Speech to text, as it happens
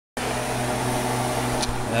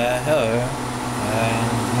Hello.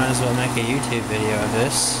 Might as well make a YouTube video of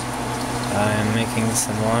this. I'm making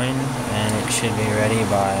some wine, and it should be ready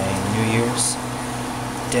by New Year's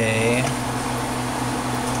Day.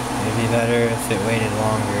 It'd be better if it waited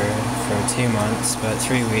longer, for 2 months, but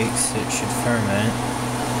 3 weeks it should ferment.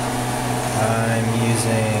 I'm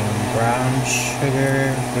using brown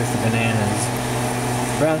sugar with bananas.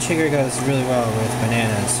 Brown sugar goes really well with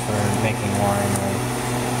bananas for making wine.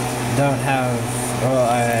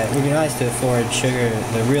 It would be nice to afford sugar,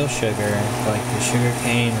 the real sugar, like the sugar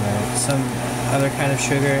cane or some other kind of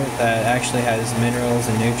sugar that actually has minerals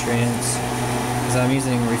and nutrients. Because I'm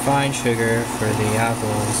using refined sugar for the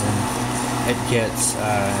apples, and it gets,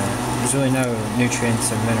 there's really no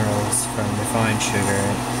nutrients or minerals from refined sugar.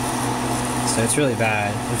 So it's really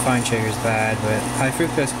bad. Refined sugar is bad, but high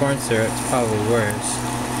fructose corn syrup is probably worse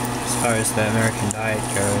as far as the American diet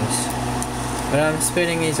goes. But I'm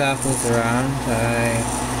spinning these apples around. I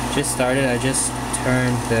just started. I just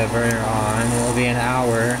turned the burner on. It will be an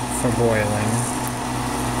hour for boiling.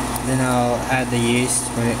 Then I'll add the yeast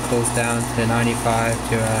when it cools down to 95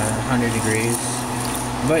 to 100 degrees.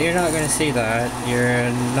 But you're not going to see that.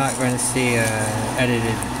 You're not going to see an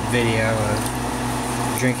edited video of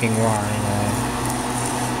drinking wine.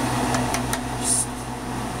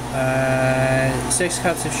 6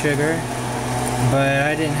 cups of sugar. But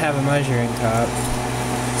I didn't have a measuring cup,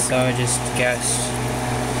 so I just guessed.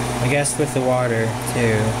 I guessed with the water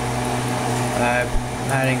too. I'm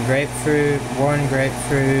adding grapefruit, 1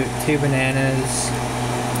 grapefruit, 2 bananas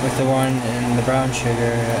with the one and the brown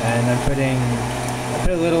sugar, and I put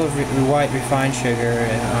a little white refined sugar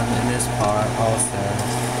in this pot also.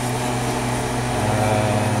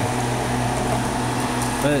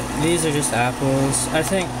 But these are just apples. I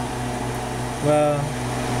think, well,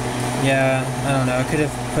 yeah, I don't know, I could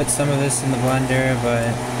have put some of this in the blender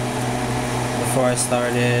before I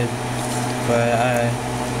started, but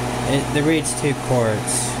it reads 2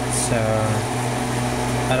 quarts, so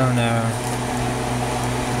I don't know.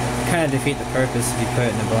 Kind of defeat the purpose if you put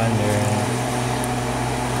it in the blender.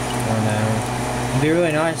 I don't know. It'd be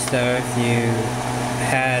really nice though if you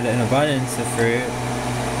had an abundance of fruit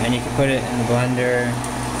and you could put it in the blender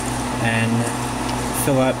and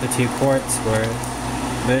fill up the 2 quarts worth.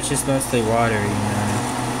 But it's just mostly water, you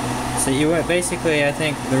know. So you want, basically, I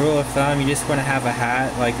think the rule of thumb, you just want to have a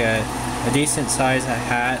hat, like a decent size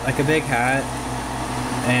hat, like a big hat,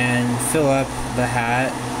 and fill up the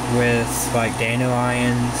hat with like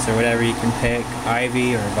dandelions or whatever you can pick,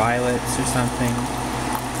 ivy or violets or something.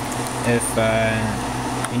 If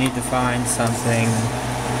you need to find something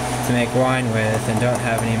to make wine with and don't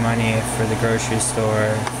have any money for the grocery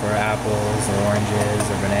store for apples or oranges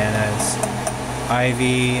or bananas,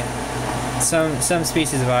 ivy, some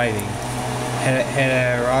species of ivy,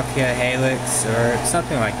 Heterarchia helix or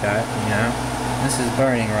something like that, you know. This is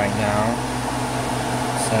burning right now,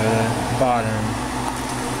 so the bottom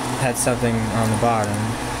had something on the bottom.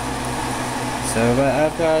 So, but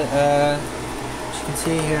I've got, as you can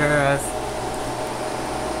see here, I've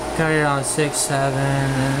got it on 6, 7,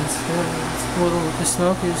 and it's a little, the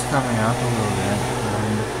smoke is coming up a little bit.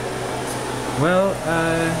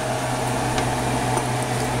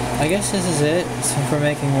 I guess this is it for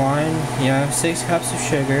making wine. You know, 6 cups of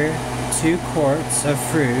sugar, 2 quarts of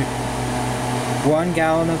fruit, 1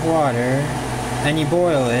 gallon of water, and you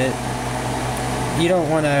boil it. You don't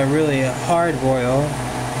want to really hard boil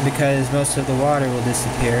because most of the water will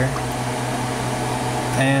disappear.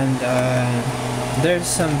 And there's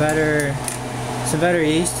some better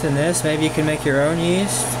yeast than this. Maybe you can make your own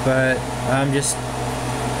yeast, but I'm just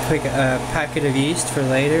pick a packet of yeast for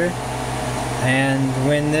later. And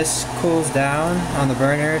when this cools down on the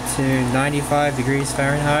burner to 95 degrees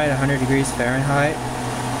Fahrenheit, 100 degrees Fahrenheit,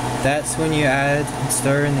 that's when you add and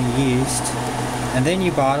stir in the yeast. And then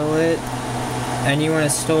you bottle it, and you want to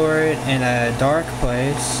store it in a dark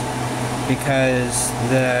place because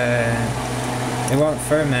it won't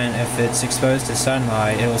ferment if it's exposed to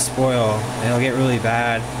sunlight. It'll spoil. It'll get really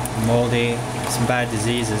bad, moldy, some bad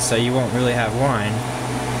diseases, so you won't really have wine.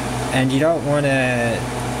 And you don't want to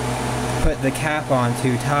put the cap on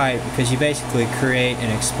too tight because you basically create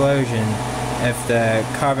an explosion if the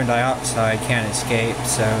carbon dioxide can't escape.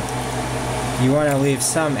 So you want to leave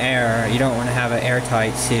some air. You don't want to have an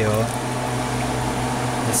airtight seal.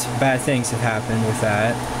 Bad things have happened with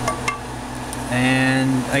that.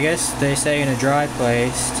 And I guess they say in a dry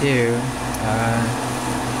place too,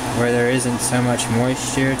 where there isn't so much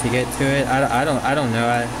moisture to get to it. I don't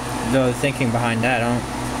know. The thinking behind that,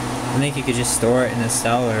 I think you could just store it in a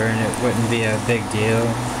cellar and it wouldn't be a big deal,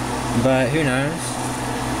 but who knows.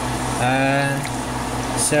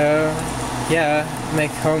 So yeah,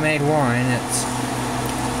 make homemade wine.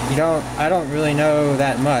 I don't really know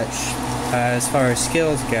that much as far as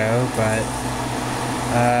skills go, but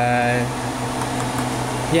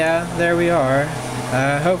yeah, there we are.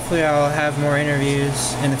 Hopefully I'll have more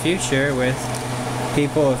interviews in the future with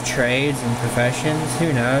people of trades and professions,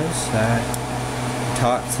 who knows.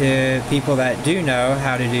 Talk to people that do know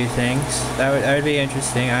how to do things. That would be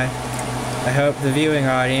interesting. I hope the viewing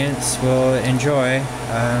audience will enjoy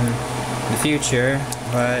the future,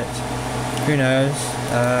 but who knows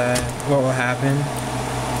what will happen.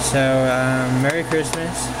 So, Merry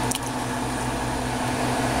Christmas.